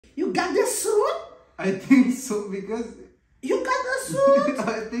You got the suit? I think so because... You got the suit?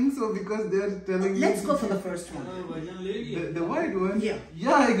 I think so because they're telling me... Let's go for the first one. The white one? Yeah.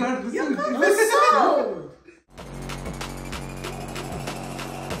 Yeah, I got the suit. You got the suit!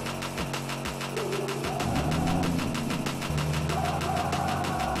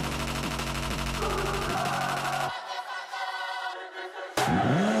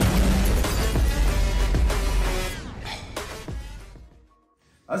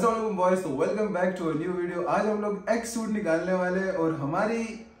 अस्सलामुअलैकुम boys, तो welcome back to a new video. आज हम लोग x suit निकालने वाले और हमारी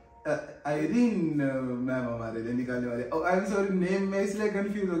Irene ma'am हमारे लिए निकालने वाले। आई एम सॉरी, नेम में इसलिए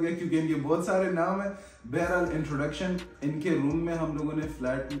कंफ्यूज हो गया क्योंकि इनके बहुत सारे नाम है। बहरहाल इंट्रोडक्शन, इनके रूम में हम लोगों ने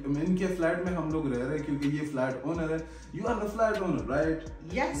इनके फ्लैट में हम लोग रह रहे हैं क्योंकि ये फ्लैट ओनर है। You are the flat owner, right?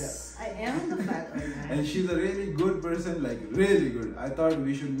 Yes, I am the flat owner. And she's a really good person, like really good. I thought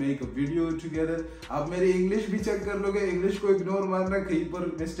we should make a video together. आप मेरी English भी check कर लोगे, English को ignore मारना, कहीं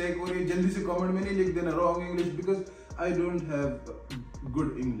पर mistake हो रही है जल्दी से कमेंट में नहीं लिख देना wrong English, because I don't have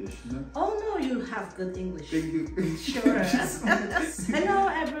good English, no? Oh no, you have good English. Thank you. Sure. Hello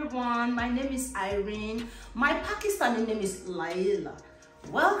everyone, my name is Irene. My Pakistani name is Laila.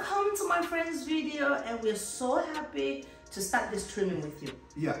 Welcome to my friend's video, and we're so happy to start this streaming with you.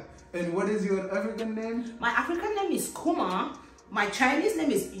 Yeah. And what is your African name? My African name is Kuma. My Chinese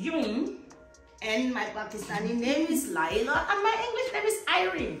name is Yun. And my Pakistani name is Laila, and my English name is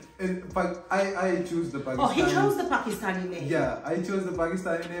Irene. And I choose the Pakistani. Oh, he chose the Pakistani name. Yeah, I chose the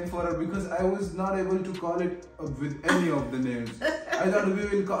Pakistani name for her because I was not able to call it with any of the names. I thought we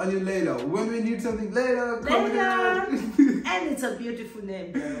will call you Layla. When we need something, Layla, come here. And it's a beautiful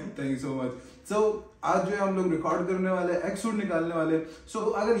name, girl. Thank you so much. So, आज जो है हम लोग record करने वाले, एक suit निकालने वाले। So,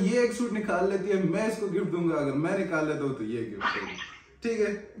 अगर ये एक सूट निकाल लेती है, मैं इसको गिफ्ट दूंगा। अगर मैं निकाल लेता हूँ तो ये गिफ्ट देगी। ठीक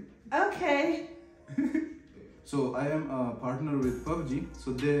है? Okay. So I am a partner with Pubg,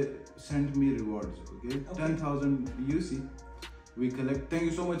 so they sent me rewards. Okay, 10,000 UC. We collect. Thank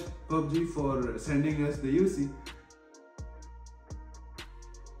you so much, Pubg, for sending us the UC.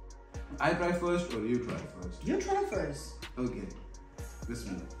 I try first, or you try first? You try first. Okay.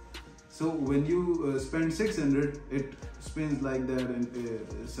 Bismillah. So when you spend 600, it spins like that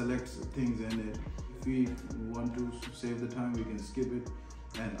and selects things in it. If we want to save the time, we can skip it.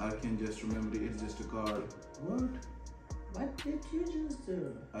 And Arcane Jester memory, it's just a card. What? What did you just do?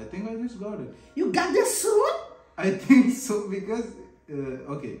 I think I just got it. You got the suit? I think so because,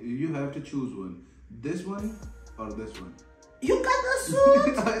 okay, you have to choose one. This one or this one. You got the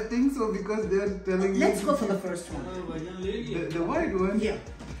suit? I think so because they're telling me. Let's go for the first one. The white one? Yeah.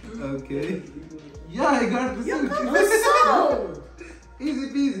 Okay. Yeah, I got the You suit. got the suit. Easy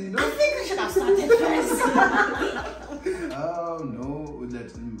peasy, no? I think I should have started first. Oh no,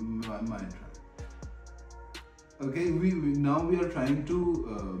 that's my try. Okay, now we are trying to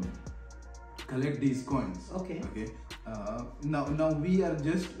collect these coins. Okay. Okay. Now we are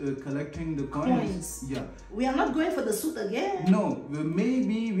just collecting the coins. Yeah. We are not going for the suit again. No,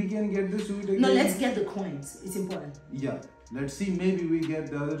 maybe we can get the suit again. No, let's get the coins. It's important. Yeah. Let's see. Maybe we get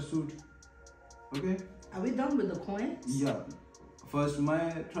the other suit. Okay. Are we done with the coins? Yeah. First my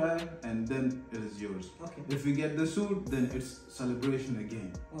try and then it is yours. Okay. If we get the suit, then it's celebration again.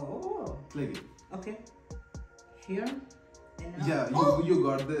 Oh. Click it. Okay. Here. And now. Yeah, you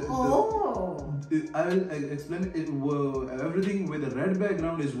got the. I will explain it. Everything with a red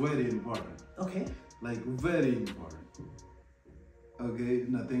background is very important. Okay. Like very important. Okay,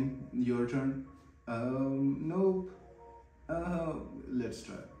 nothing. Your turn. Nope. Let's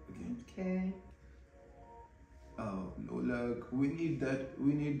try. Okay. Okay. Oh, no luck. We need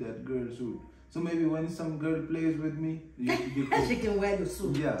that girl suit. So maybe when some girl plays with me, you can, she can wear the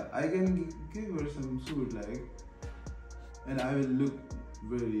suit. Yeah, I can give her some suit, like, and I will look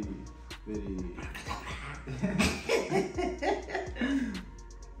very, very.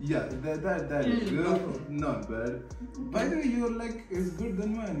 Yeah, that is good. Not bad. By the way, your luck is good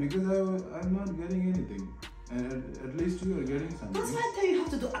than mine because I'm not getting anything, and at least you are getting something. That's why I tell you how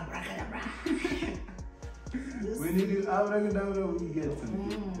to do abracadabra. When you do abracadabra, we get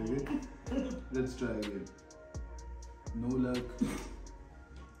something. Okay? Let's try again. No luck.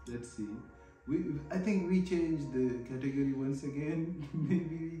 Let's see. I think we changed the category once again.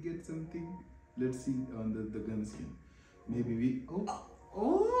 Maybe we get something. Let's see on the gun skin. Maybe we.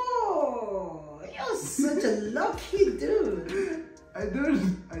 Oh, you're such a lucky dude. I thought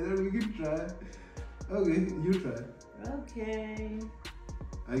we could try. Okay, you try. Okay.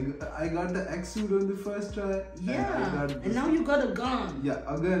 I got the X suit on the first try. Yeah, and now you got a gun. Yeah,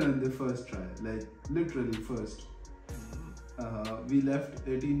 a gun on the first try, like literally first. We left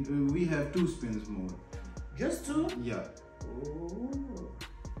 18. We have 2 spins more. Just 2? Yeah. Oh.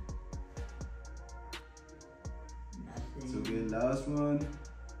 last one.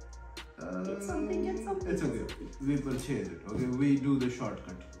 Get something. It's okay. We purchase it. Okay, we do the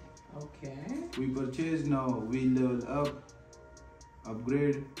shortcut. Okay. We purchase now. We level up,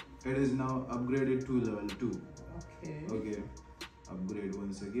 upgrade. It is now upgraded to level 2. Okay. Okay. Upgrade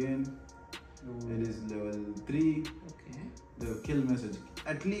once again. It is level 3. Okay. The kill message.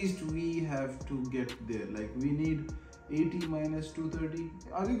 At least we have to get there. Like we need 80 minus 230.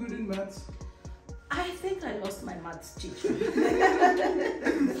 Are you good in maths? I think I lost my maths teacher.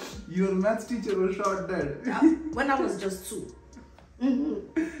 Your maths teacher was shot dead. When I was just 2.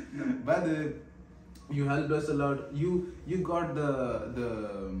 No, by the way, you helped us a lot. You got the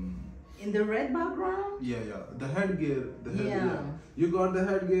in the red background. Yeah, the headgear. Yeah. You got the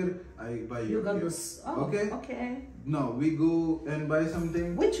headgear. I buy You got gear. this. Oh, okay. Now we go and buy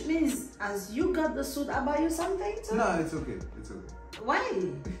something. Which means, as you got the suit, I buy you something too. No, it's okay. Why?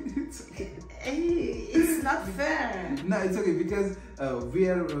 It's okay. It's not fair. No, it's okay because we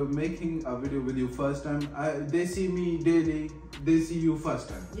are making a video with you first time. They see me daily. They see you first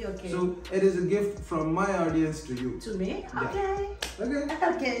time. Okay. So it is a gift from my audience to you. To me? Okay. Yeah.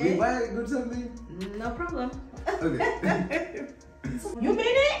 Okay. We buy good something. No problem. Okay. You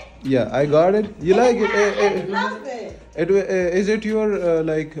made it? Yeah, I got it. You like it? I love it. Is it your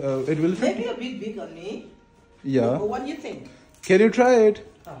like? It will fit. Maybe a bit big on me. Yeah. But what do you think? Can you try it?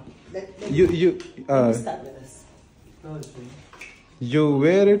 Oh, let You me start with this. You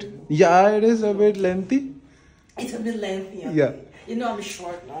wear it? Yeah, it is a bit lengthy. It's a bit lengthy. Okay. Yeah. You know I'm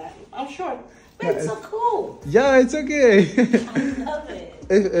short, right? I'm short. But it's so cool. Yeah, it's okay. I love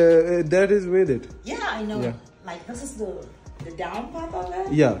it. That is with it. Yeah, I know. Yeah. Like this is the down part of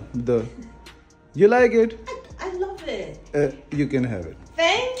it. Yeah, you like it? I love it. You can have it.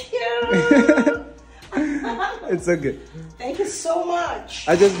 Thank you. It's okay. Thank you so much.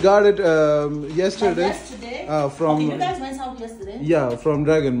 I just got it yesterday. Yesterday? From okay, you guys went out yesterday? Yeah, from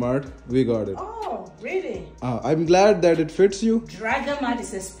Dragon Mart. We got it. Oh, really? I'm glad that it fits you. Dragon Mart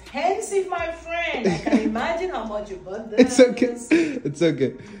is expensive, my friend. I can imagine how much you bought this. It's okay. It's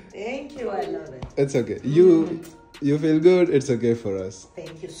okay. Thank you. I love it. It's okay. You feel good. It's okay for us.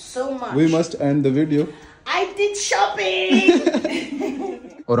 Thank you so much. We must end the video. I did shopping.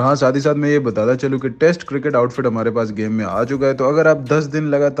 और हाँ, साथ ही साथ मैं ये बताता चलूँ कि test cricket outfit हमारे पास गेम में आ चुका है। तो अगर आप 10 दिन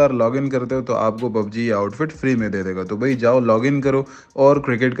लगातार लॉगिन करते हो तो आपको पबजी ये आउटफिट फ्री में दे देगा। तो भाई जाओ लॉगिन करो और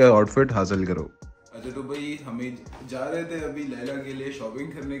क्रिकेट का आउटफिट हासिल करो। अच्छा, तो भाई हमें जा रहे थे अभी लैला के लिए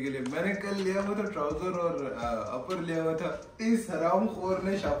शॉपिंग करने के लिए। मैंने कल लिया हुआ था ट्राउजर और अपर लिया हुआ था। इस हरामखोर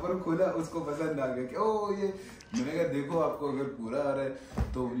ने शापर खोला, उसको पसंद आ गया कि ओ ये। मैंने कहा देखो आपको अगर पूरा आ रहा है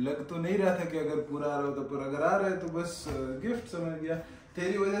तो लग तो नहीं रहा था कि अगर पूरा आ रहा हो तो, पर अगर आ रहा है तो बस गिफ्ट समझ गया।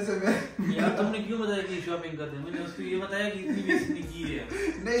 तेरी वजह से मैं यार तुमने क्यों बताया कि शॉपिंग करते हैं? मैंने उसको ये बताया कि इतनी भी इसने की है।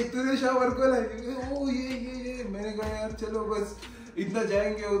 नहीं, तूने शावर को लाया ओ ये मैंने कहा यार चलो बस इतना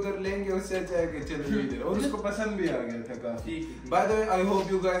जाएंगे उधर लेंगे, उससे अच्छा है कि चलो इधर। और उसको पसंद भी आ गया था काफी। By the way I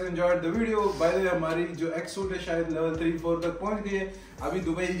hope you guys enjoyed the video. By the way हमारी जो एक्स सूट है शायद लेवल 3-4 तक पहुंच गई है। अभी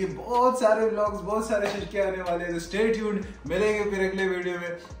दुबई के बहुत सारे व्लॉग्स, बहुत सारे शिशके आने वाले हैं। तो स्टे ट्यून्ड, मिलेंगे फिर अगले वीडियो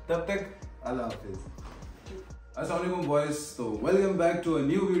में। तब तक अल्लाह हाफिज। अस्सलाम वालेकुम बॉयज, तो welcome back to a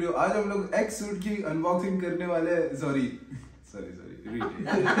new video. आज हम लोग एक्स सूट की अनबॉक्सिंग करने वाले हैं। Sorry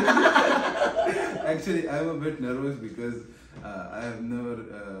actually I am a bit nervous because I have never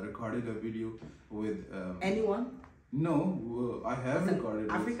recorded a video with anyone. No, I have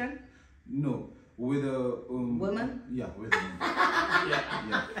recorded African. No, with a woman. Yeah, with a woman.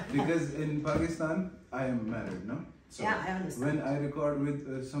 yeah. Because in Pakistan I am married, no. So yeah, I understand. When I record with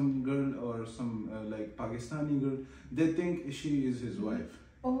some girl or some like Pakistani girl, they think she is his wife.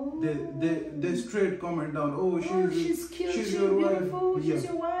 Oh. They straight comment down. Oh, she's cute. She's your beautiful. Wife. She's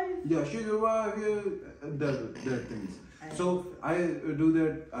your wife. Yeah, she's your wife. Yeah, that things. So I do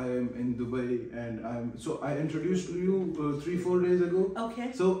that. I am in Dubai, and so I introduced to you 3-4 days ago. Okay.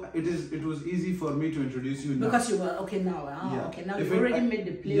 So it was easy for me to introduce you now. Because you were okay now. Yeah. Okay, now you already made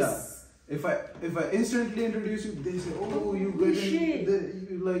the place. Yeah. If I instantly introduce you, they say, "Oh, you getting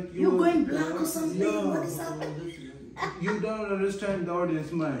you're going black or something." Yeah. What is happening? You don't understand the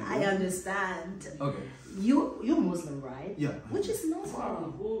audience mind. I understand. Okay. You're Muslim, right? Yeah. Which is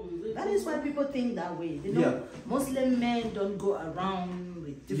normal. That is why people think that way. You know, Muslim men don't go around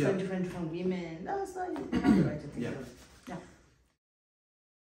with different women. That's why you have the right to think of. Yeah.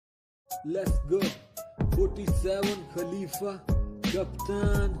 Let's go. 47 Khalifa,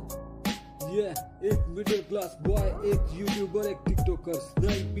 Captain. Yeah, एक middle class boy, एक YouTuber, एक TikToker.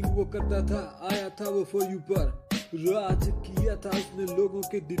 Sniping वो करता था, आया था वो for you पर। राज किया था उसने लोगों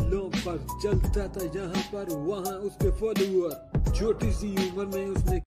के दिलों पर। चलता था यहाँ पर वहाँ उसके फॉलोअर। छोटी सी उम्र में उसने